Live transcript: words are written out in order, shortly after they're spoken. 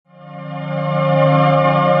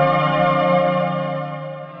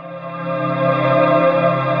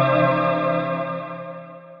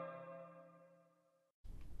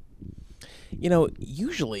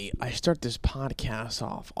Usually I start this podcast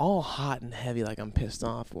off all hot and heavy like I'm pissed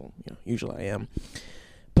off. Well, usually I am.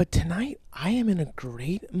 But tonight I am in a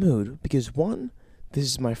great mood because one, this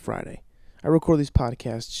is my Friday. I record these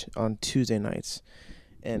podcasts on Tuesday nights,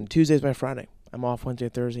 and Tuesday is my Friday. I'm off Wednesday,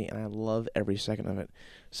 Thursday, and I love every second of it.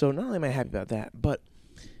 So not only am I happy about that, but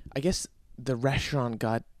I guess the restaurant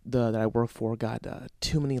that I work for got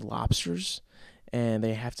too many lobsters, and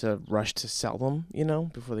they have to rush to sell them,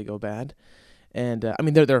 before they go bad. And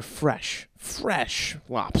they're fresh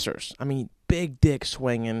lobsters. I mean, big dick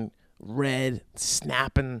swinging, red,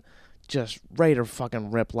 snapping, just ready to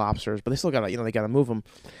fucking rip lobsters. But they still gotta, they gotta move them.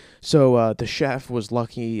 So the chef was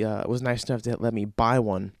lucky, was nice enough to let me buy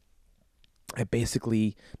one at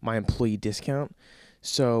basically my employee discount.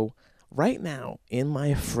 So right now in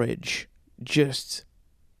my fridge, just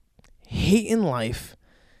hating life,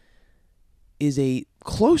 is it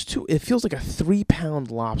feels like a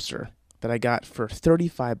 3-pound lobster that I got for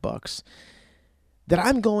 $35 that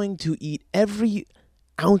I'm going to eat every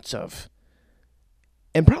ounce of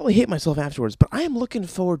and probably hate myself afterwards, but I am looking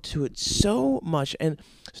forward to it so much. And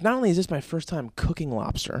so not only is this my first time cooking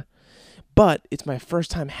lobster, but it's my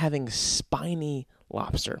first time having spiny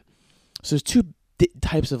lobster. So there's two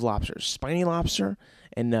types of lobsters: spiny lobster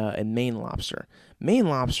and Maine lobster. Maine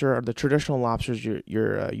lobster are the traditional lobsters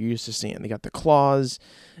you're used to seeing. They got the claws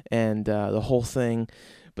and the whole thing,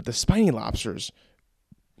 but the spiny lobsters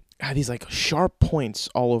have these like sharp points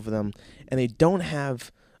all over them, and they don't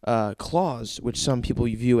have claws, which some people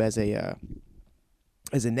view as a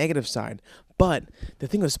negative side. But the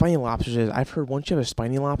thing with spiny lobsters is, I've heard once you have a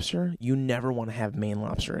spiny lobster, you never want to have Maine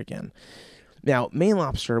lobster again. Now, Maine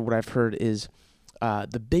lobster, what I've heard is,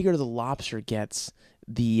 the bigger the lobster gets,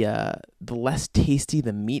 the less tasty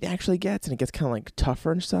the meat actually gets, and it gets kind of like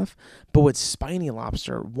tougher and stuff. But with spiny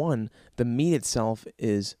lobster, one, the meat itself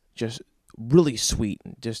is just really sweet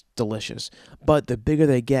and just delicious. But the bigger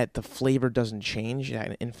they get, the flavor doesn't change.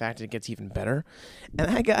 In fact, it gets even better.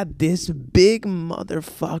 And I got this big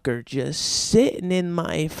motherfucker just sitting in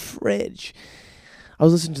my fridge. I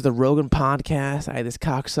was listening to the Rogan podcast. I had this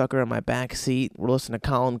cocksucker in my back seat. We're listening to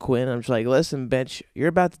Colin Quinn. I'm just like, listen, bitch, you're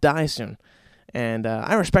about to die soon. And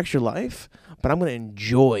I respect your life, but I'm going to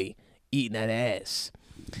enjoy eating that ass.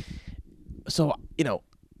 So,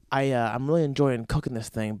 I'm really enjoying cooking this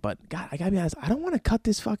thing, but God, I gotta be honest, I don't want to cut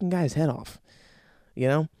this fucking guy's head off. He's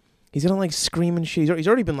gonna like scream and shit. He's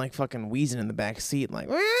already been like fucking wheezing in the back seat, like,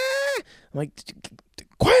 ah! I'm like,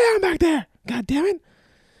 quiet down back there, God damn it.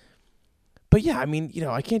 But yeah,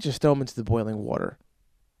 I can't just throw him into the boiling water,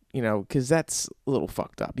 because that's a little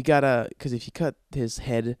fucked up. Because if you cut his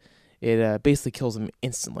head, it basically kills him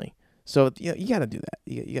instantly. So you gotta do that.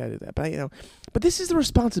 You gotta do that. But this is the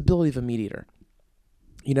responsibility of a meat eater.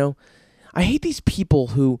 I hate these people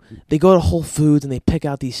who, they go to Whole Foods and they pick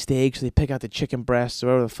out these steaks, they pick out the chicken breasts or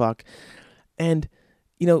whatever the fuck, and,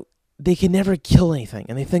 they can never kill anything,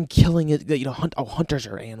 and they think killing it, hunters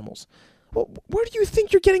are animals. Well, where do you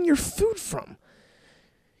think you're getting your food from?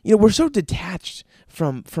 We're so detached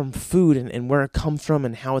from food and where it comes from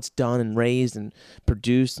and how it's done and raised and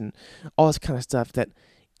produced and all this kind of stuff that,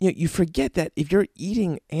 you forget that if you're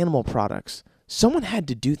eating animal products, someone had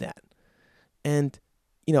to do that. And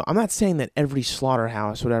I'm not saying that every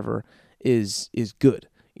slaughterhouse, whatever, is good.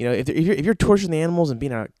 If you're torturing the animals and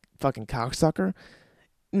being a fucking cocksucker,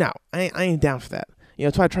 no, I ain't down for that.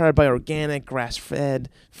 That's why I try to buy organic, grass-fed,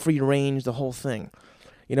 free-range, the whole thing.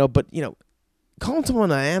 But calling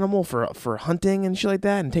someone an animal for hunting and shit like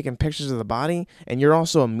that and taking pictures of the body, and you're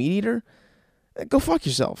also a meat eater, go fuck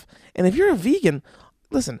yourself. And if you're a vegan,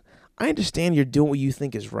 listen, I understand you're doing what you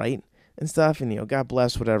think is right and stuff, and God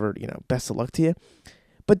bless, whatever, best of luck to you.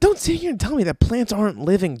 But don't sit here and tell me that plants aren't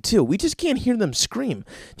living too. We just can't hear them scream.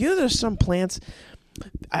 Do you know there's some plants,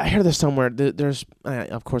 I heard this somewhere, there's,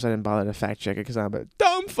 of course I didn't bother to fact check it because I'm a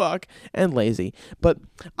dumb fuck and lazy, but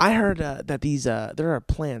I heard that these, there are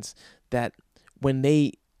plants that when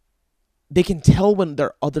they can tell when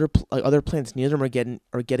there are other plants near them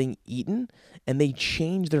are getting eaten, and they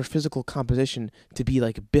change their physical composition to be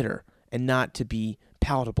like bitter and not to be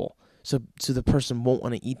palatable. So the person won't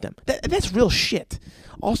want to eat them. That's real shit.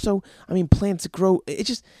 Also, plants grow. It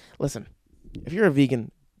just, listen, if you're a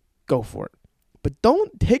vegan, go for it. But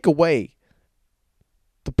don't take away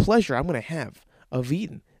the pleasure I'm going to have of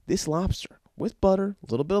eating this lobster with butter, a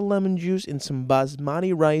little bit of lemon juice, and some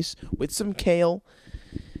basmati rice with some kale,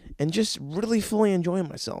 and just really fully enjoying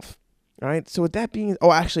myself. All right. So with that being,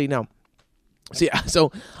 actually no.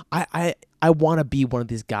 So I want to be one of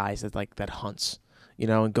these guys that hunts.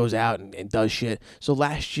 And goes out and does shit. So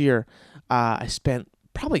last year, I spent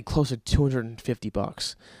probably close to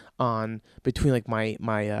 $250 on between like my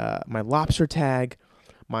lobster tag,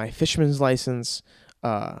 my fisherman's license,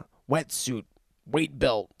 wetsuit, weight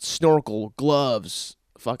belt, snorkel, gloves,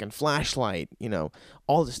 fucking flashlight,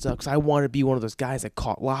 all this stuff, because I want to be one of those guys that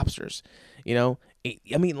caught lobsters, I'm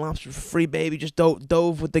eating lobster for free, baby. Just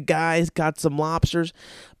dove with the guys, got some lobsters.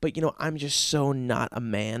 But, I'm just so not a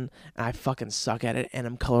man, and I fucking suck at it, and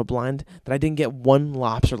I'm colorblind, that I didn't get one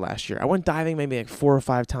lobster last year. I went diving maybe like 4 or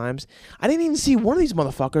 5 times. I didn't even see one of these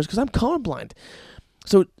motherfuckers because I'm colorblind.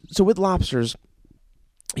 So with lobsters,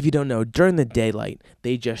 if you don't know, during the daylight,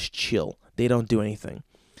 they just chill. They don't do anything.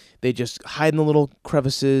 They just hide in the little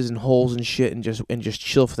crevices and holes and shit and just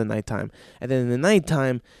chill for the nighttime. And then in the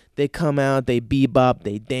nighttime, they come out, they bebop,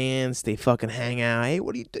 they dance, they fucking hang out. Hey,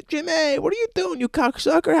 what are you doing, Jimmy? What are you doing, you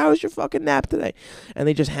cocksucker? How was your fucking nap today? And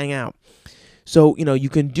they just hang out. So, you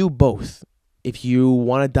can do both. If you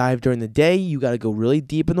want to dive during the day, you got to go really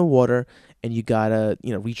deep in the water, and you got to,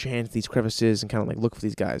 reach your hands to these crevices and kind of like look for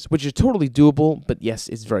these guys, which is totally doable, but yes,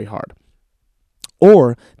 it's very hard.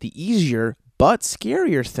 Or the easier but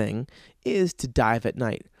scarier thing is to dive at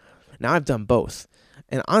night. Now, I've done both.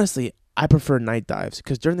 And honestly, I prefer night dives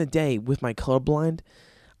because during the day, with my colorblind,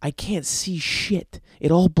 I can't see shit.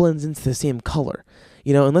 It all blends into the same color.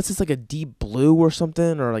 Unless it's like a deep blue or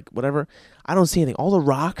something or like whatever, I don't see anything. All the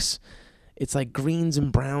rocks, it's like greens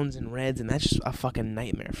and browns and reds, and that's just a fucking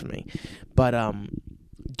nightmare for me. But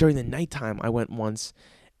during the nighttime, I went once.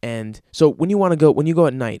 And so when you go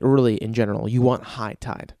at night, or really in general, you want high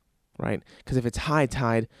tide. Right? Because if it's high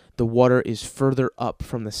tide, the water is further up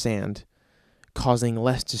from the sand, causing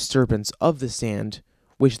less disturbance of the sand,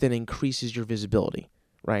 which then increases your visibility,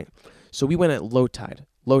 right? So we went at low tide.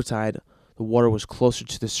 Low tide, the water was closer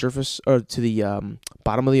to the surface, or to the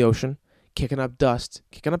bottom of the ocean, kicking up dust,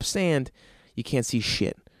 kicking up sand. You can't see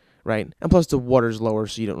shit, right? And plus the water's lower,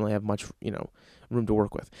 so you don't really have much, room to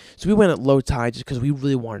work with. So we went at low tide just because we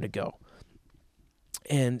really wanted to go.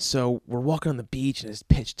 And so we're walking on the beach, and it's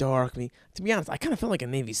pitch dark. To be honest, I kind of felt like a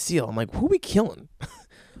Navy SEAL. I'm like, who we killing?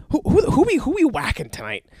 who we whacking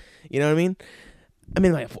tonight? You know what I mean? I'm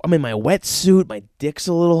in my wetsuit. My dick's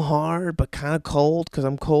a little hard, but kind of cold because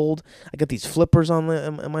I'm cold. I got these flippers on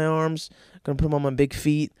my arms. I'm gonna put them on my big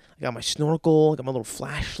feet. I got my snorkel. I got my little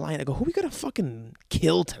flashlight. I go, who we gonna fucking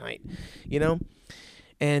kill tonight?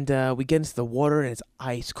 And we get into the water, and it's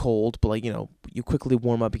ice cold, but you quickly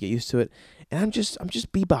warm up, you get used to it. And I'm just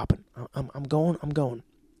bebopping. I'm going.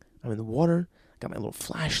 I'm in the water. I got my little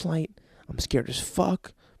flashlight. I'm scared as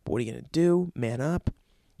fuck. But what are you gonna do? Man up.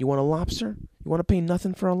 You want a lobster? You want to pay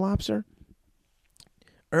nothing for a lobster?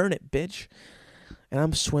 Earn it, bitch. And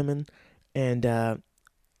I'm swimming, and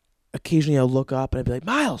occasionally I'll look up and I'd be like,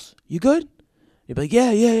 Miles, you good? He'd be like,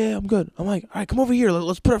 yeah, I'm good. I'm like, all right, come over here.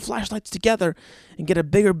 Let's put our flashlights together and get a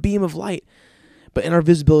bigger beam of light. But our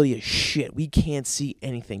visibility is shit. We can't see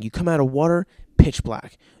anything. You come out of water, pitch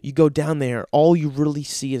black. You go down there, all you really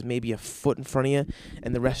see is maybe a foot in front of you,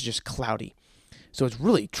 and the rest is just cloudy. So it's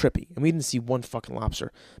really trippy. And we didn't see one fucking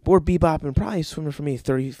lobster. But we're bebopping, probably swimming for me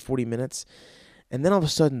 30, 40 minutes. And then all of a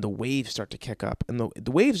sudden, the waves start to kick up. And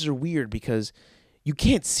the waves are weird because you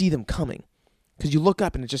can't see them coming. Because you look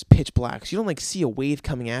up and it's just pitch black. So you don't see a wave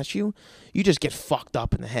coming at you. You just get fucked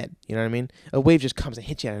up in the head. You know what I mean? A wave just comes and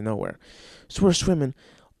hits you out of nowhere. So we're swimming.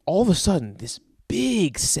 All of a sudden, this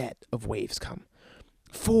big set of waves come.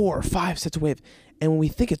 4 or 5 sets of waves. And when we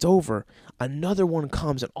think it's over, another one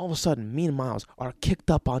comes, and all of a sudden, me and Miles are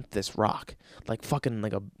kicked up onto this rock. Like fucking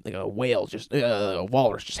like a whale, just a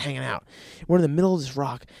walrus just hanging out. We're in the middle of this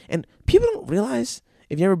rock. And people don't realize,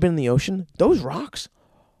 if you've ever been in the ocean, those rocks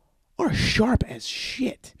are sharp as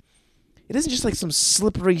shit. It isn't just like some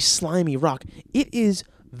slippery, slimy rock. It is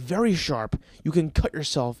very sharp. You can cut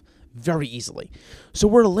yourself very easily. So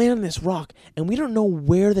we're laying on this rock, and we don't know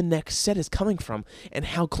where the next set is coming from and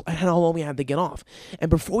how long we have to get off. And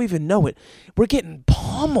before we even know it, we're getting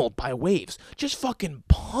pummeled by waves. Just fucking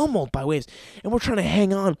pummeled by waves. And we're trying to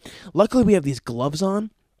hang on. Luckily, we have these gloves on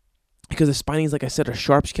because the spinies, like I said, are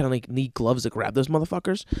sharp. You kind of need gloves to grab those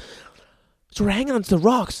motherfuckers. So we're hanging onto the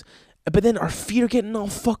rocks. But then our feet are getting all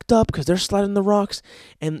fucked up because they're sliding the rocks.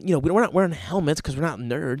 And, we're not wearing helmets because we're not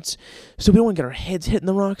nerds. So we don't want to get our heads hitting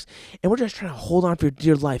the rocks. And we're just trying to hold on for your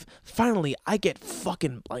dear life. Finally, I get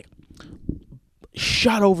fucking,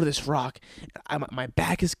 shot over this rock. My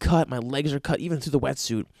back is cut. My legs are cut, even through the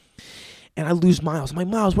wetsuit. And I lose Miles. I'm like,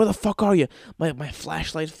 Miles, where the fuck are you? My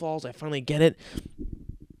flashlight falls. I finally get it.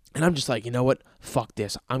 And I'm just like, you know what? Fuck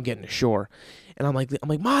this. I'm getting ashore. And I'm like,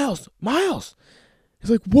 Miles. He's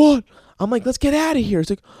like, what? I'm like, let's get out of here. He's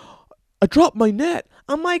like, I dropped my net.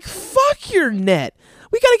 I'm like, fuck your net.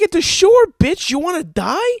 We got to get to shore, bitch. You want to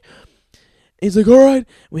die? he's like, all right.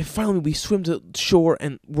 We swim to shore,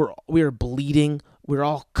 and we are bleeding. We're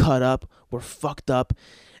all cut up. We're fucked up.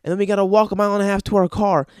 And then we got to walk a mile and a half to our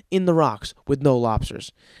car in the rocks with no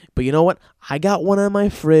lobsters. But you know what? I got one in my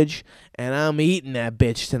fridge, and I'm eating that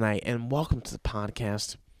bitch tonight. And welcome to the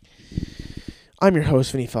podcast. I'm your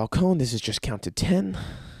host, Vinny Falcone. This is Just Count to 10.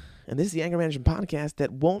 And this is the Anger Management Podcast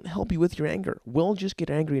that won't help you with your anger. We'll just get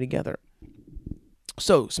angry together.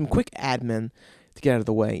 So, some quick admin to get out of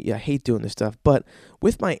the way. Yeah, I hate doing this stuff. But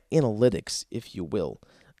with my analytics, if you will,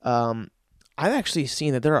 I've actually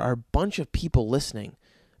seen that there are a bunch of people listening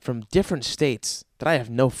from different states that I have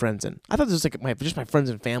no friends in. I thought this was like just my friends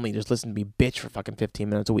and family just listen to me bitch for fucking 15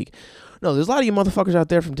 minutes a week. No, there's a lot of you motherfuckers out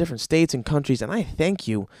there from different states and countries, and I thank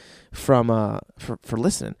you for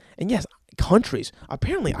listening. And yes, countries.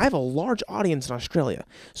 Apparently, I have a large audience in Australia.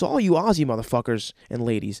 So all you Aussie motherfuckers and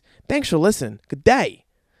ladies, thanks for listening. Good day.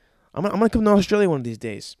 I'm gonna come to Australia one of these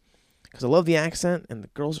days because I love the accent and the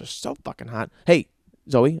girls are so fucking hot. Hey,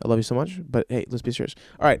 Zoe, I love you so much, but hey, let's be serious.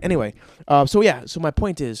 All right, anyway, so my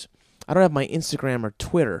point is, I don't have my Instagram or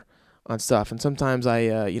Twitter on stuff, and sometimes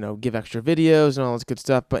I, give extra videos and all this good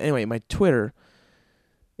stuff, but anyway, my Twitter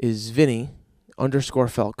is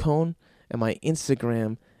Vinny_Falcone, and my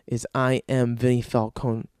Instagram is I am Vinny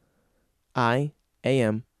Falcone, I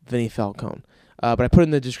am Vinny Falcone. But I put it in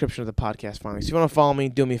the description of the podcast finally. So if you want to follow me,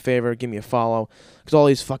 do me a favor, give me a follow. Because all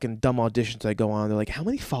these fucking dumb auditions I go on, they're like, how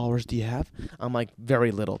many followers do you have? I'm like, very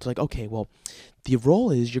little. It's like, okay, well, the role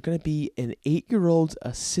is you're going to be an 8-year-old's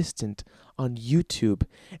assistant on YouTube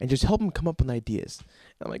and just help him come up with ideas.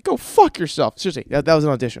 And I'm like, go fuck yourself. Seriously, that was an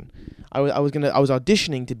audition. I was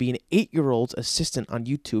auditioning to be an 8-year-old's assistant on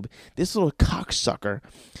YouTube. This little cocksucker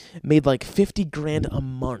made like $50,000 a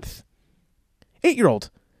month. 8-year-old.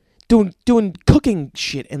 Doing cooking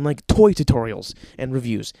shit and like toy tutorials and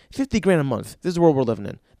reviews. $50,000 a month. This is the world we're living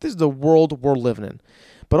in. This is the world we're living in.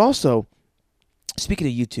 But also, speaking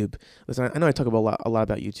of YouTube, listen, I know I talk about a lot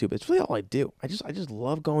about YouTube. It's really all I do. I just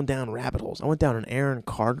love going down rabbit holes. I went down an Aaron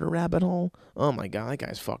Carter rabbit hole. Oh my god, that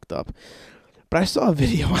guy's fucked up. But I saw a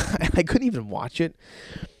video. I couldn't even watch it.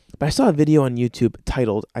 But I saw a video on YouTube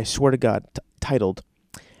titled, I swear to God, titled,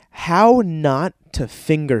 "How Not to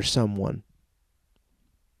Finger Someone."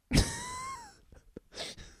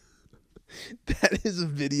 That is a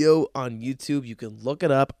video on YouTube. You can look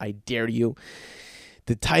it up. I dare you.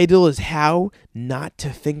 The title is How Not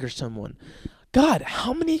to Finger Someone. God,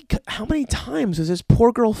 how many times was this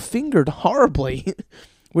poor girl fingered horribly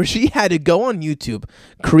where she had to go on YouTube,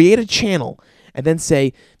 create a channel, and then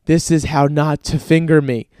say, this is how not to finger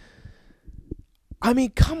me. I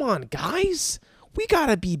mean, come on, guys. We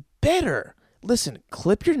gotta be better. Listen,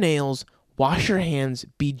 clip your nails, wash your hands,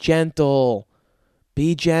 be gentle.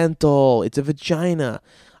 Be gentle. It's a vagina.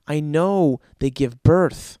 I know they give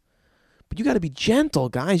birth. But you got to be gentle,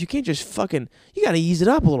 guys. You can't just you got to ease it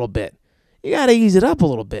up a little bit. You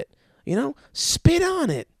know? Spit on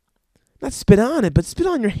it. Not spit on it, but spit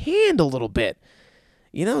on your hand a little bit.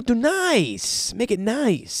 You know? Do nice. Make it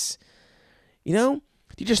nice. You know?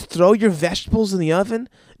 Do you just throw your vegetables in the oven?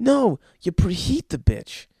 No. You preheat the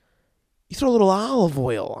bitch. You throw a little olive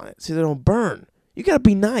oil on it so they don't burn. You got to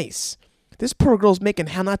be nice. This poor girl's making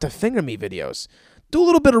how not to finger me videos. Do a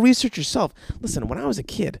little bit of research yourself. Listen, when I was a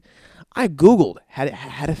kid, I Googled how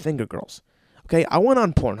to finger girls. Okay? I went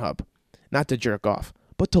on Pornhub, not to jerk off,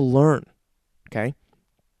 but to learn. Okay?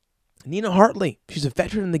 Nina Hartley, she's a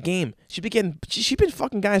veteran in the game. She's been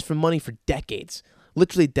fucking guys for money for decades.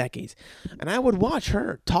 Literally decades. And I would watch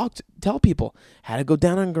her tell people how to go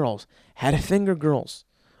down on girls, how to finger girls.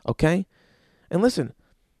 Okay? And listen,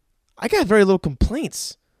 I got very little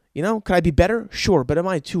complaints. You know, could I be better? Sure, but am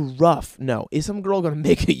I too rough? No. Is some girl going to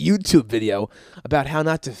make a YouTube video about how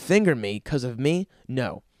not to finger me because of me?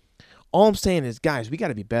 No. All I'm saying is, guys, we got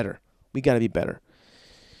to be better. We got to be better.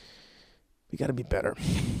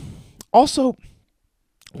 Also,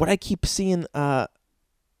 what I keep seeing, what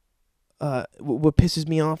pisses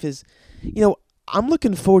me off is, I'm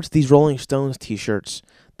looking forward to these Rolling Stones t-shirts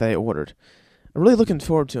that I ordered. I'm really looking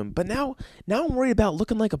forward to them. But now I'm worried about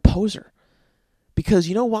looking like a poser. Because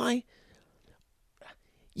you know why?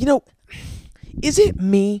 Is it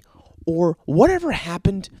me or whatever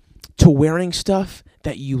happened to wearing stuff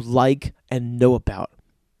that you like and know about?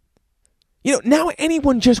 Now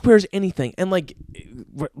anyone just wears anything. And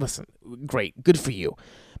listen, great, good for you.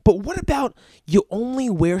 But what about you only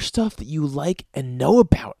wear stuff that you like and know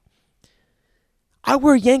about? I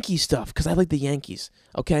wear Yankee stuff because I like the Yankees,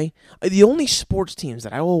 okay? The only sports teams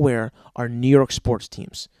that I will wear are New York sports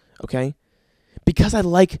teams, okay? Because I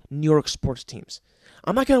like New York sports teams.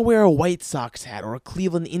 I'm not going to wear a White Sox hat or a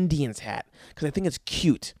Cleveland Indians hat because I think it's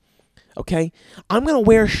cute, Okay? I'm going to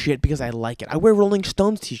wear shit because I like it. I wear Rolling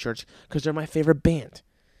Stones t-shirts because they're my favorite band.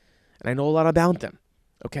 And I know a lot about them.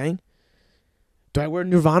 Okay? Do I wear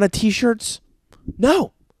Nirvana t-shirts?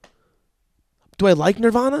 No. Do I like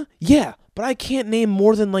Nirvana? Yeah. But I can't name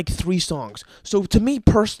more than like 3 songs. So to me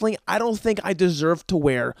personally, I don't think I deserve to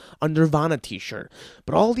wear a Nirvana t-shirt.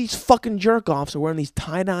 But all these fucking jerk-offs are wearing these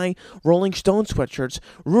tie-dye Rolling Stone sweatshirts,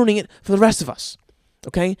 ruining it for the rest of us.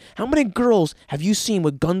 Okay? How many girls have you seen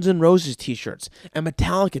with Guns N' Roses t-shirts and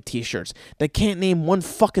Metallica t-shirts that can't name one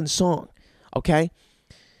fucking song? Okay?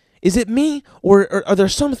 Is it me, or are there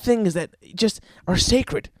some things that just are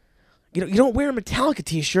sacred? You know, you don't wear a Metallica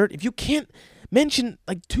t-shirt if you can't mention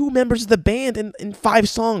like 2 members of the band in 5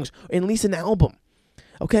 songs, or at least an album.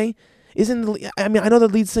 Okay? I know the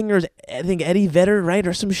lead singer is, I think, Eddie Vedder, right?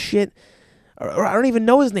 Or some shit. Or I don't even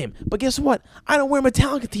know his name. But guess what? I don't wear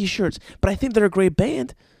Metallica t-shirts, but I think they're a great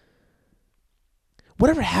band.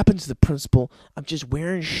 Whatever happens to the principle of just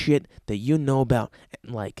wearing shit that you know about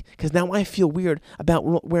and like. Because now I feel weird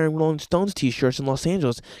about wearing Rolling Stones t-shirts in Los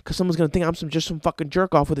Angeles because someone's going to think I'm just some fucking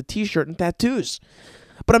jerk-off with a t-shirt and tattoos.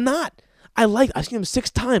 But I'm not. I've seen them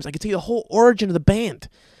 6 times. I can tell you the whole origin of the band.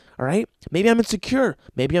 All right? Maybe I'm insecure.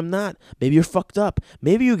 Maybe I'm not. Maybe you're fucked up.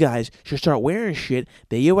 Maybe you guys should start wearing shit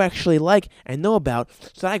that you actually like and know about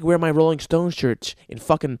so that I can wear my Rolling Stones shirts in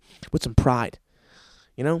fucking with some pride.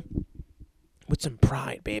 You know? With some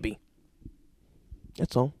pride, baby.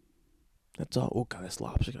 That's all. That's all. Oh, God, this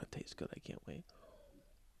lobster's going to taste good. I can't wait.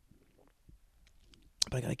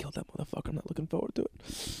 But I got to kill that motherfucker. I'm not looking forward to it.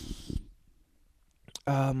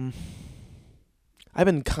 I've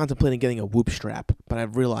been contemplating getting a Whoop strap, but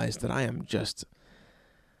I've realized that I'm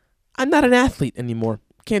not an athlete anymore.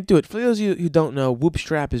 Can't do it. For those of you who don't know, Whoop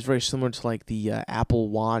strap is very similar to like the Apple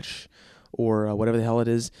Watch or whatever the hell it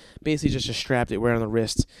is. Basically just a strap that you wear on the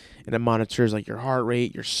wrist, and it monitors like your heart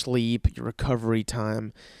rate, your sleep, your recovery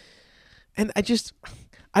time. And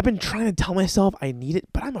I've been trying to tell myself I need it,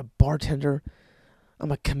 but I'm a bartender.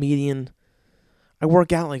 I'm a comedian. I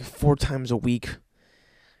work out like 4 times a week.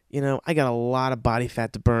 You know, I got a lot of body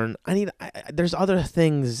fat to burn. There's other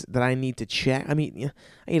things that I need to check. I mean,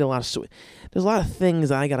 I eat a lot of sweet. There's a lot of things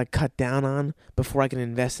that I got to cut down on before I can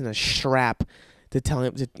invest in a strap that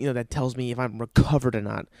tells me if I'm recovered or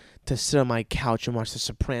not to sit on my couch and watch The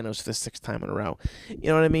Sopranos for the 6th time in a row. You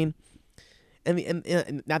know what I mean?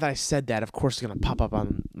 And now that I said that, of course it's going to pop up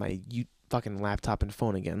on my fucking laptop and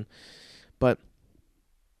phone again. But,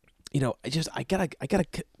 you know, I gotta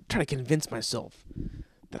try to convince myself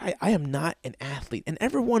that I am not an athlete. And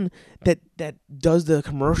everyone that does the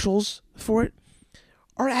commercials for it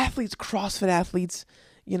are athletes, CrossFit athletes.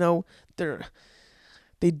 You know,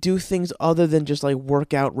 they do things other than just like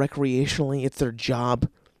work out recreationally. It's their job,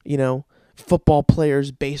 you know. Football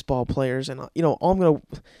players, baseball players, and you know, all I'm gonna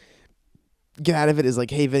get out of it is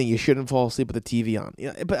like, hey, Vinny, you shouldn't fall asleep with the TV on.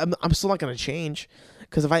 You know, but I'm still not gonna change,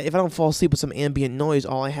 because if I don't fall asleep with some ambient noise,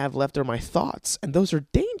 all I have left are my thoughts, and those are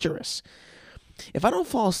dangerous. If I don't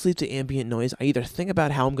fall asleep to ambient noise, I either think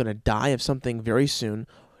about how I'm gonna die of something very soon,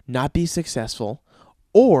 not be successful,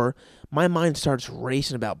 or my mind starts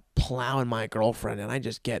racing about plowing my girlfriend, and I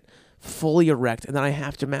just get fully erect, and then I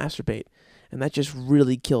have to masturbate. And that just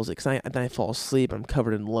really kills it, because then I fall asleep, I'm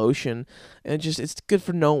covered in lotion, and it's good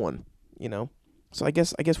for no one, you know? So I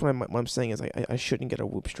guess what I'm saying is I shouldn't get a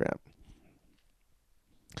Whoop strap.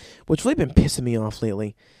 What's really been pissing me off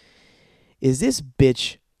lately is this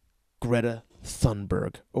bitch, Greta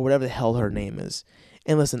Thunberg, or whatever the hell her name is.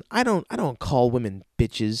 And listen, I don't call women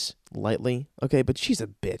bitches lightly, okay? But she's a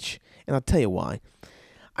bitch, and I'll tell you why.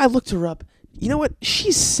 I looked her up. You know what?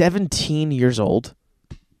 She's 17 years old.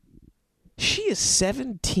 She is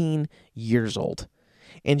 17 years old,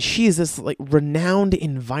 and she is this like renowned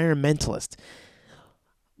environmentalist.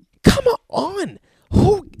 Come on,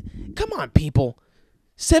 come on, people.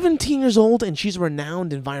 17 years old, and she's a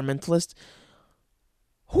renowned environmentalist.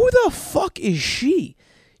 Who the fuck is she?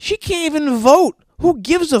 She can't even vote. Who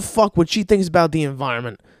gives a fuck what she thinks about the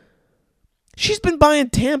environment? She's been buying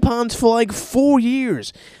tampons for like 4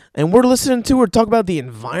 years, and we're listening to her talk about the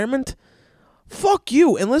environment? Fuck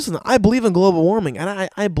you. And listen, I believe in global warming, and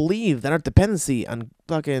I believe that our dependency on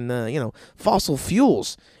fucking, fossil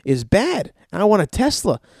fuels is bad, and I want a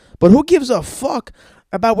Tesla. But who gives a fuck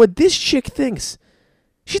about what this chick thinks?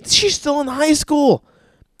 She's still in high school,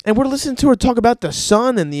 and we're listening to her talk about the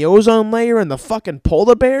sun and the ozone layer and the fucking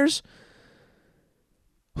polar bears?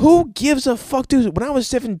 Who gives a fuck, dude? When I was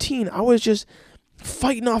 17, I was just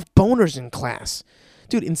fighting off boners in class.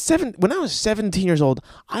 Dude, when I was 17 years old,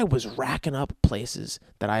 I was racking up places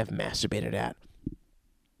that I've masturbated at.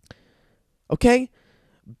 Okay?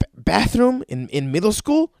 Bathroom in middle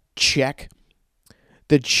school? Check.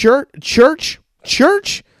 The church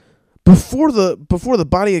before the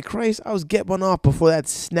body of Christ. I was getting one off before that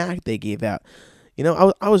snack they gave out. You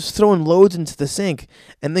know, I was throwing loads into the sink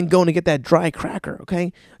and then going to get that dry cracker.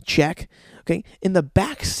 Okay, check. Okay, in the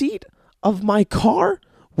back seat of my car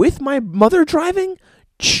with my mother driving.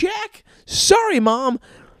 Check. Sorry, Mom.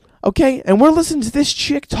 Okay, and we're listening to this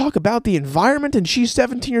chick talk about the environment, and she's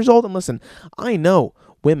 17 years old. And listen, I know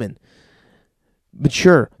women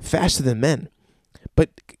mature faster than men, but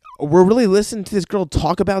we're really listening to this girl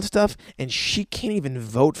talk about stuff, and she can't even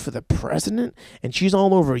vote for the president, and she's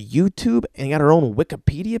all over YouTube and got her own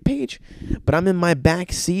Wikipedia page, but I'm in my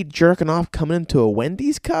back seat jerking off coming into a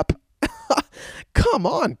Wendy's cup? Come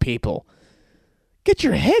on, people. Get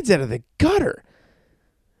your heads out of the gutter.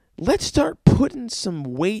 Let's start putting some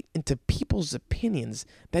weight into people's opinions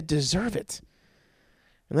that deserve it.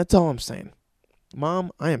 And that's all I'm saying.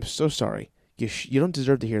 Mom, I am so sorry. You don't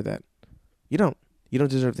deserve to hear that. You don't. You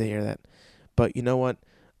don't deserve to hear that. But you know what?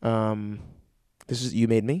 You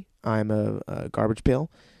made me. I'm a garbage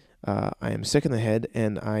pail. I am sick in the head,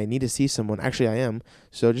 and I need to see someone. Actually, I am.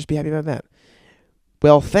 So just be happy about that.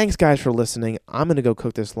 Well, thanks, guys, for listening. I'm going to go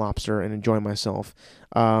cook this lobster and enjoy myself.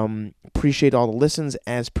 Appreciate all the listens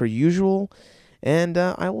as per usual. And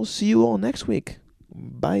I will see you all next week.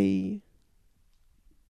 Bye.